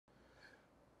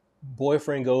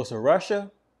Boyfriend goes to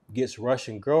Russia, gets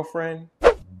Russian girlfriend,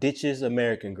 ditches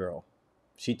American girl.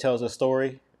 She tells a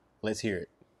story. Let's hear it.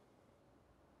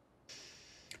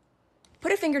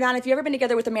 Put a finger down if you've ever been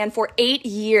together with a man for 8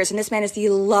 years and this man is the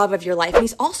love of your life and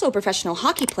he's also a professional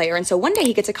hockey player, and so one day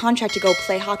he gets a contract to go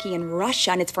play hockey in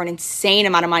Russia and it's for an insane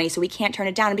amount of money, so he can't turn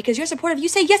it down, and because you're supportive you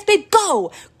say, yes babe,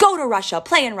 go to Russia,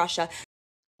 play in Russia.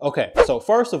 Okay, so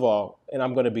first of all, and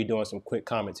I'm going to be doing some quick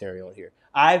commentary on here.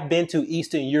 I've been to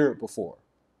Eastern Europe before.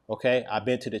 Okay, I've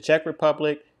been to the Czech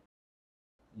Republic,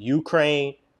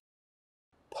 Ukraine,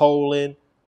 Poland,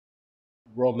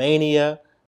 Romania,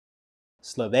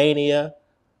 Slovenia.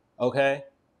 Okay.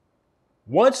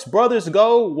 Once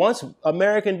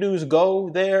American dudes go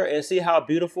there and see how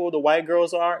beautiful the white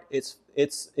girls are, it's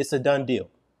a done deal.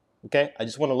 Okay. I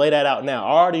just want to lay that out now.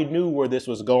 I already knew where this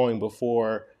was going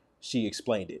before she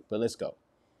explained it, but let's go.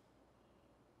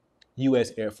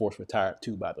 U.S. Air Force retired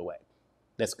too, by the way.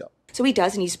 Let's go. So he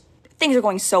does, and things are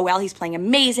going so well. He's playing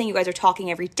amazing. You guys are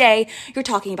talking every day. You're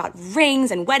talking about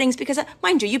rings and weddings because,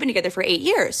 mind you, you've been together for 8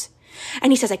 years.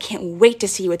 And he says, I can't wait to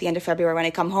see you at the end of February when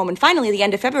I come home. And finally, the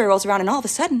end of February rolls around, and all of a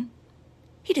sudden,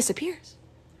 he disappears.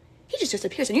 He just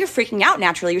disappears. And you're freaking out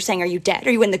naturally. You're saying, are you dead?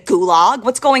 Are you in the gulag?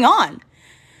 What's going on?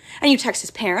 And you text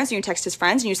his parents, and you text his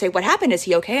friends, and you say, what happened? Is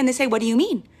he okay? And they say, what do you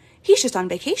mean? He's just on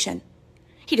vacation.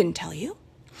 He didn't tell you.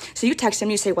 So you text him,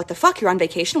 and you say, what the fuck? You're on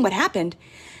vacation? What happened?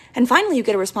 And finally, you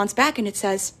get a response back, and it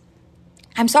says,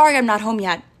 I'm sorry I'm not home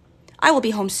yet. I will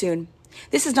be home soon.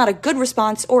 This is not a good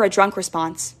response or a drunk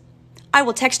response. I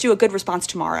will text you a good response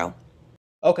tomorrow.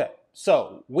 Okay,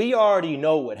 so we already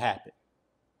know what happened.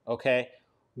 Okay,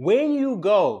 when you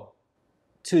go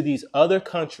to these other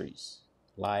countries,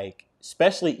 like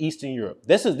especially Eastern Europe,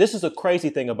 this is a crazy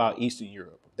thing about Eastern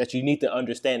Europe that you need to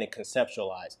understand and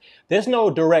conceptualize. There's no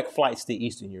direct flights to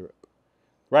Eastern Europe,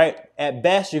 right? At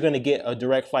best, you're going to get a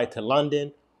direct flight to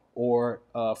London or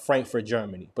Frankfurt,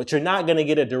 Germany, but you're not going to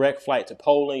get a direct flight to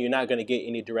Poland. You're not going to get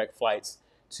any direct flights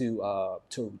to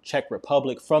Czech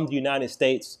Republic from the United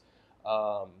States,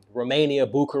 Romania,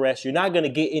 Bucharest. You're not going to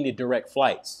get any direct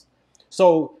flights.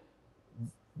 So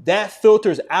that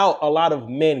filters out a lot of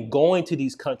men going to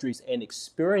these countries and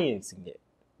experiencing it,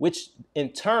 which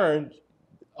in turn,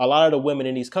 a lot of the women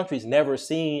in these countries never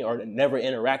seen or never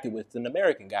interacted with an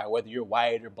American guy, whether you're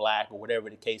white or black or whatever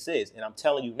the case is. And I'm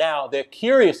telling you now, they're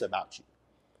curious about you.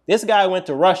 This guy went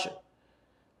to Russia.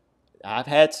 I've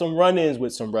had some run-ins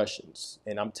with some Russians,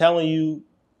 and I'm telling you,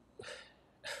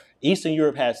 Eastern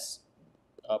Europe has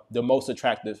the most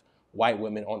attractive white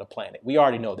women on the planet. We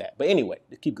already know that. But anyway,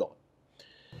 let's keep going.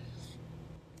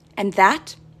 And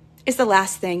that is the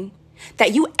last thing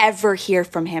that you ever hear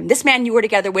from him. This man you were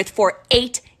together with for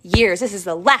 8 years. This is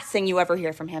the last thing you ever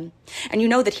hear from him. And you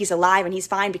know that he's alive and he's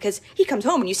fine because he comes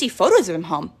home and you see photos of him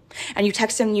home. And you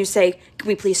text him and you say, can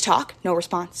we please talk? No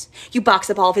response. You box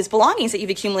up all of his belongings that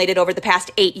you've accumulated over the past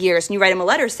 8 years and you write him a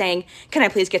letter saying, can I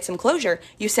please get some closure?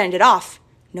 You send it off.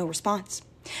 No response.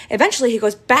 Eventually he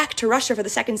goes back to Russia for the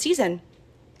second season.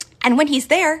 And when he's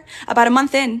there, about a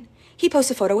month in, he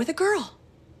posts a photo with a girl.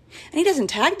 And he doesn't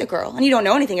tag the girl, and you don't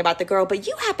know anything about the girl, but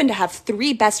you happen to have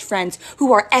 3 best friends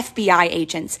who are FBI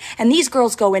agents. And these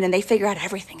girls go in and they figure out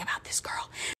everything about this girl.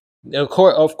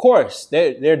 Of course,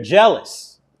 they're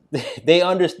jealous. They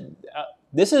understand.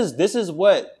 This is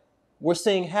what we're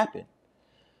seeing happen.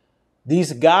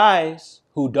 These guys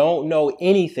who don't know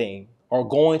anything are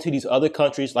going to these other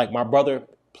countries. Like my brother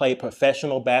played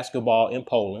professional basketball in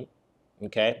Poland.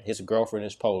 Okay, his girlfriend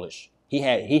is Polish. He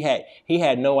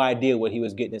had no idea what he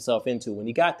was getting himself into when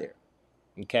he got there.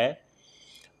 Okay.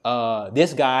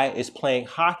 This guy is playing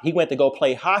hockey. He went to go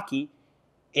play hockey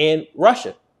in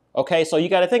Russia. Okay. So you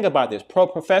got to think about this.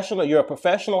 Professional. You're a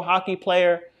professional hockey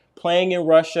player playing in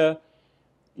Russia.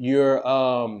 You're,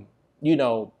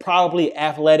 probably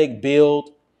athletic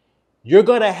build. You're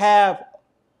going to have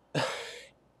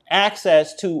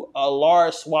access to a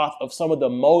large swath of some of the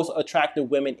most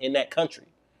attractive women in that country.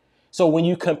 So when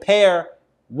you compare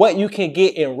what you can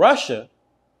get in Russia,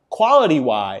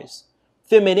 quality-wise,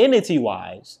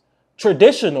 femininity-wise,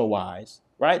 traditional-wise,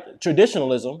 right?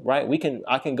 Traditionalism, right?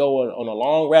 I can go on a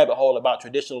long rabbit hole about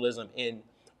traditionalism in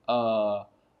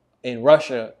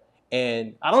Russia,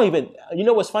 and I don't even. You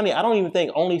know what's funny? I don't even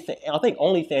think I think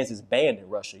OnlyFans is banned in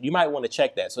Russia. You might want to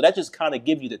check that. So that just kind of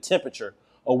gives you the temperature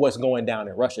of what's going down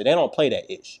in Russia. They don't play that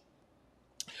ish.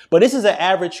 But this is an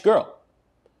average girl.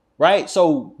 Right.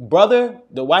 So brother,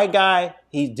 the white guy,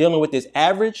 he's dealing with this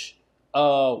average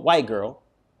white girl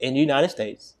in the United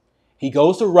States. He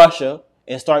goes to Russia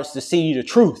and starts to see the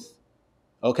truth.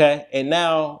 OK, and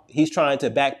now he's trying to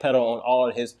backpedal on all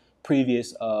of his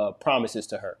previous promises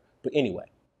to her. But anyway.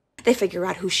 They figure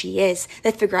out who she is,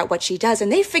 they figure out what she does,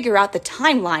 and they figure out the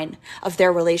timeline of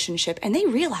their relationship, and they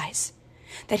realize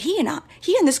that he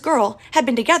and this girl had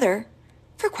been together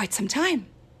for quite some time.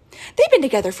 They've been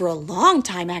together for a long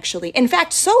time, actually. In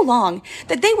fact, so long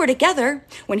that they were together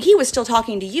when he was still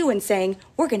talking to you and saying,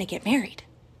 we're going to get married.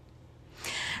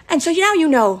 And so now you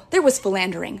know there was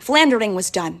philandering. Philandering was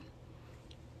done.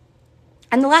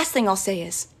 And the last thing I'll say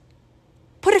is,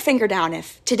 put a finger down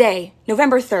if today,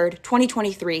 November 3rd,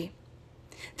 2023,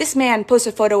 this man posts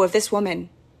a photo of this woman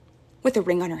with a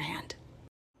ring on her hand.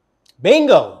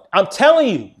 Bingo. I'm telling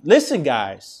you, listen,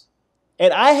 guys.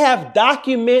 And I have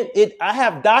documentation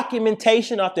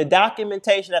after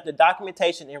documentation after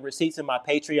documentation and receipts in my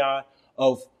Patreon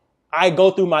of I go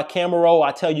through my camera roll.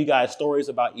 I tell you guys stories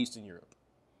about Eastern Europe.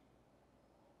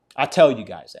 I tell you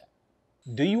guys that.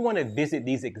 Do you want to visit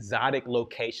these exotic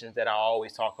locations that I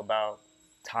always talk about?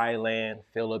 Thailand,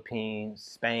 Philippines,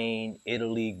 Spain,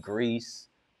 Italy, Greece,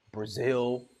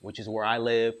 Brazil, which is where I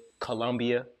live,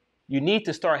 Colombia. You need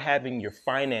to start having your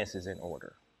finances in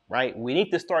order, right? We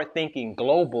need to start thinking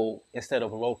global instead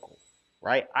of local,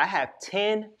 right? I have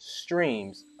 10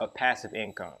 streams of passive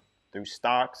income through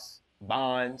stocks,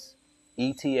 bonds,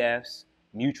 ETFs,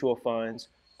 mutual funds,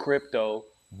 crypto,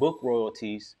 book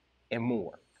royalties, and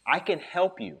more. I can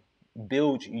help you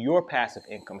build your passive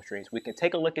income streams. We can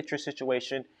take a look at your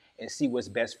situation and see what's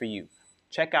best for you.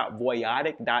 Check out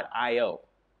voyatic.io.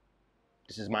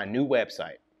 This is my new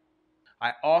website.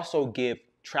 I also give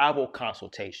travel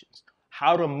consultations,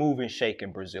 how to move and shake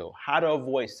in Brazil, how to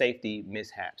avoid safety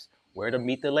mishaps, where to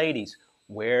meet the ladies,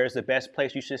 where's the best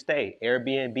place you should stay,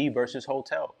 Airbnb versus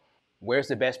hotel, where's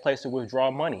the best place to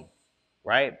withdraw money,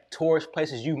 right? Tourist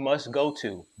places you must go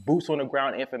to, boots on the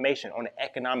ground information on an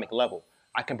economic level.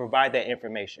 I can provide that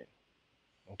information,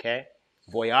 okay?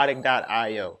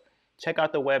 Voyatic.io. Check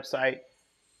out the website,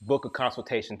 book a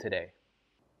consultation today,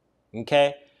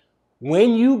 okay?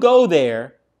 When you go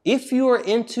there, if you're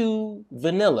into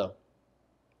vanilla,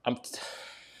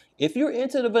 if you're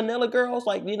into the vanilla girls,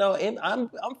 like, you know, and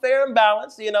I'm fair and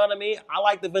balanced, you know what I mean? I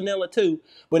like the vanilla too.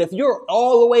 But if you're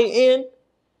all the way in,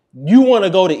 you want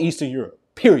to go to Eastern Europe,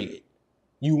 period.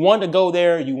 You want to go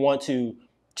there. You want to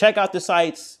check out the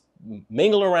sites,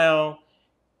 mingle around.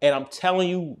 And I'm telling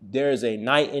you, there is a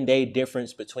night and day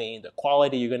difference between the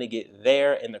quality you're going to get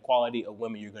there and the quality of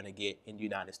women you're going to get in the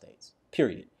United States,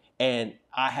 period. And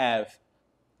I have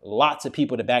lots of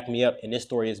people to back me up, and this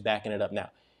story is backing it up now.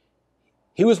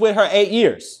 He was with her 8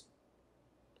 years.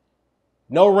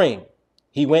 No ring.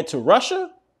 He went to Russia,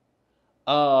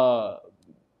 and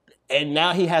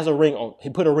now he has a ring on. He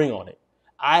put a ring on it.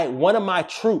 One of my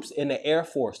troops in the Air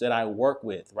Force that I work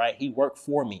with, right? He worked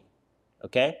for me.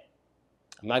 Okay?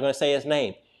 I'm not going to say his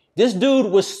name. This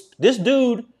dude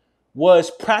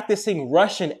was practicing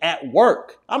Russian at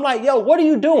work. I'm like, yo, what are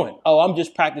you doing? Oh, I'm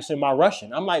just practicing my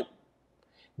Russian. I'm like,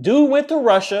 dude went to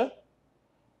Russia,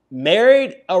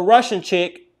 married a Russian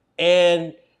chick,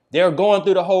 and they're going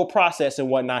through the whole process and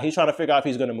whatnot. He's trying to figure out if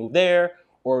he's going to move there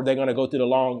or they're going to go through the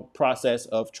long process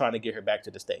of trying to get her back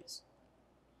to the States.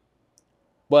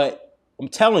 But I'm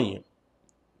telling you,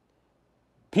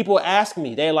 people ask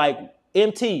me, they're like,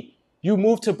 MT, you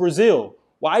moved to Brazil.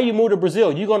 Why you moved to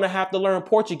Brazil? You're going to have to learn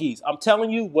Portuguese. I'm telling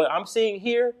you what I'm seeing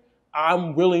here.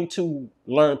 I'm willing to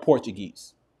learn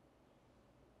Portuguese.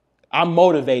 I'm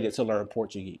motivated to learn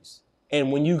Portuguese.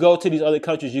 And when you go to these other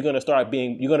countries, you're going to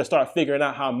start figuring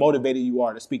out how motivated you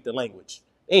are to speak the language.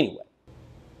 Anyway.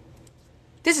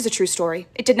 This is a true story.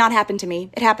 It did not happen to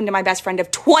me. It happened to my best friend of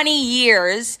 20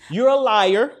 years. You're a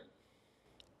liar.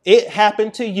 It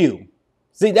happened to you.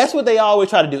 See, that's what they always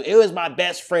try to do. It was my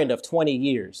best friend of 20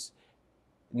 years.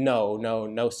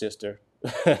 No, sister.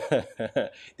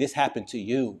 This happened to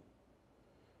you.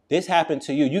 This happened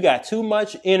to you. You got too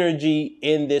much energy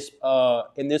in this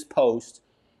post,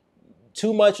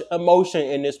 too much emotion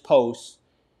in this post.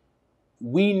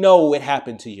 We know it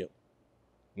happened to you.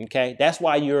 Okay, that's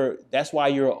why you're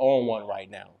on one right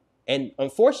now. And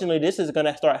unfortunately, this is going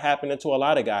to start happening to a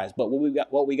lot of guys. But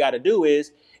what we got to do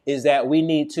is that we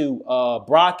need to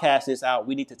broadcast this out.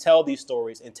 We need to tell these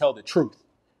stories and tell the truth.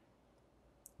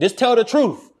 Just tell the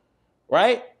truth,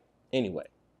 right? Anyway.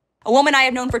 A woman I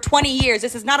have known for 20 years.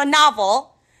 This is not a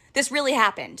novel. This really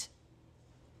happened.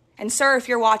 And sir, if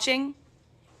you're watching,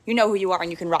 you know who you are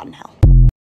and you can rot in hell.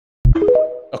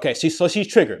 Okay, so she's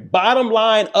triggered. Bottom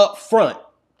line up front.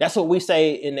 That's what we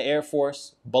say in the Air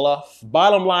Force, bluff.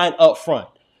 Bottom line up front.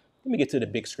 Let me get to the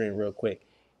big screen real quick.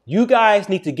 You guys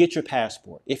need to get your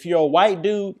passport. If you're a white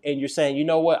dude and you're saying, you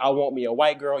know what, I want me a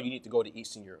white girl, you need to go to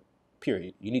Eastern Europe,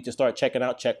 period. You need to start checking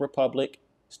out Czech Republic.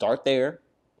 Start there.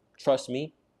 Trust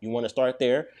me, you want to start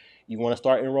there. You want to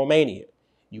start in Romania.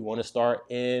 You want to start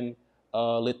in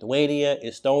Lithuania,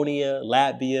 Estonia,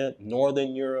 Latvia,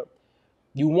 Northern Europe.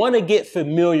 You want to get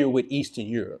familiar with Eastern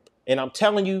Europe. And I'm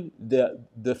telling you,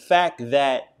 the fact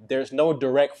that there's no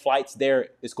direct flights there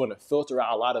is going to filter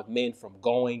out a lot of men from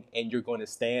going, and you're going to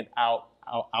stand out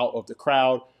of the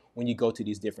crowd when you go to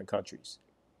these different countries.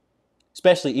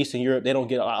 Especially Eastern Europe, they don't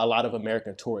get a lot of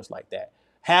American tourists like that.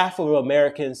 Half of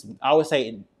Americans, I would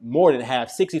say more than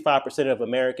half, 65% of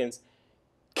Americans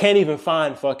can't even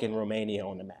find fucking Romania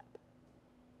on the map.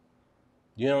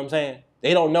 You know what I'm saying?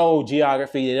 They don't know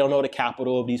geography. They don't know the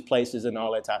capital of these places and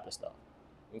all that type of stuff.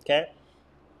 Okay?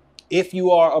 If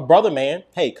you are a brother man,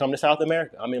 hey, come to South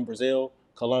America. I'm in Brazil,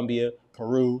 Colombia,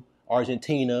 Peru,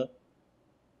 Argentina.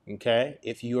 Okay?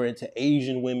 If you are into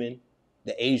Asian women,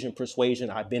 the Asian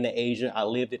persuasion, I've been to Asia. I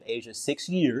lived in Asia 6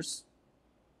 years.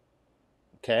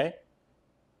 Okay?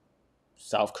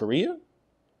 South Korea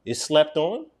is slept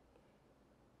on.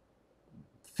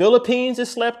 Philippines is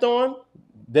slept on.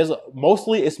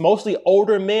 It's mostly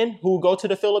older men who go to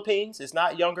the Philippines. It's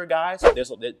not younger guys.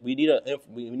 We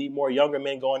need more younger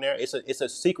men going there. It's a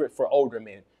secret for older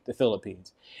men, the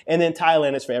Philippines. And then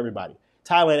Thailand is for everybody.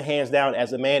 Thailand, hands down,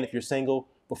 as a man, if you're single,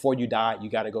 before you die, you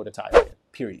got to go to Thailand,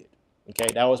 period.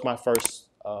 Okay, that was my first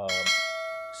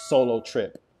solo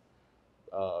trip,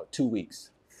 2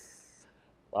 weeks.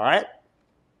 All right,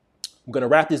 I'm going to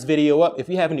wrap this video up. If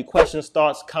you have any questions,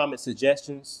 thoughts, comments,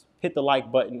 suggestions, hit the like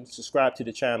button, subscribe to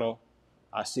the channel.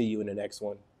 I'll see you in the next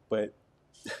one. But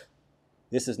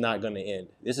this is not going to end.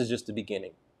 This is just the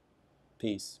beginning.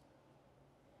 Peace.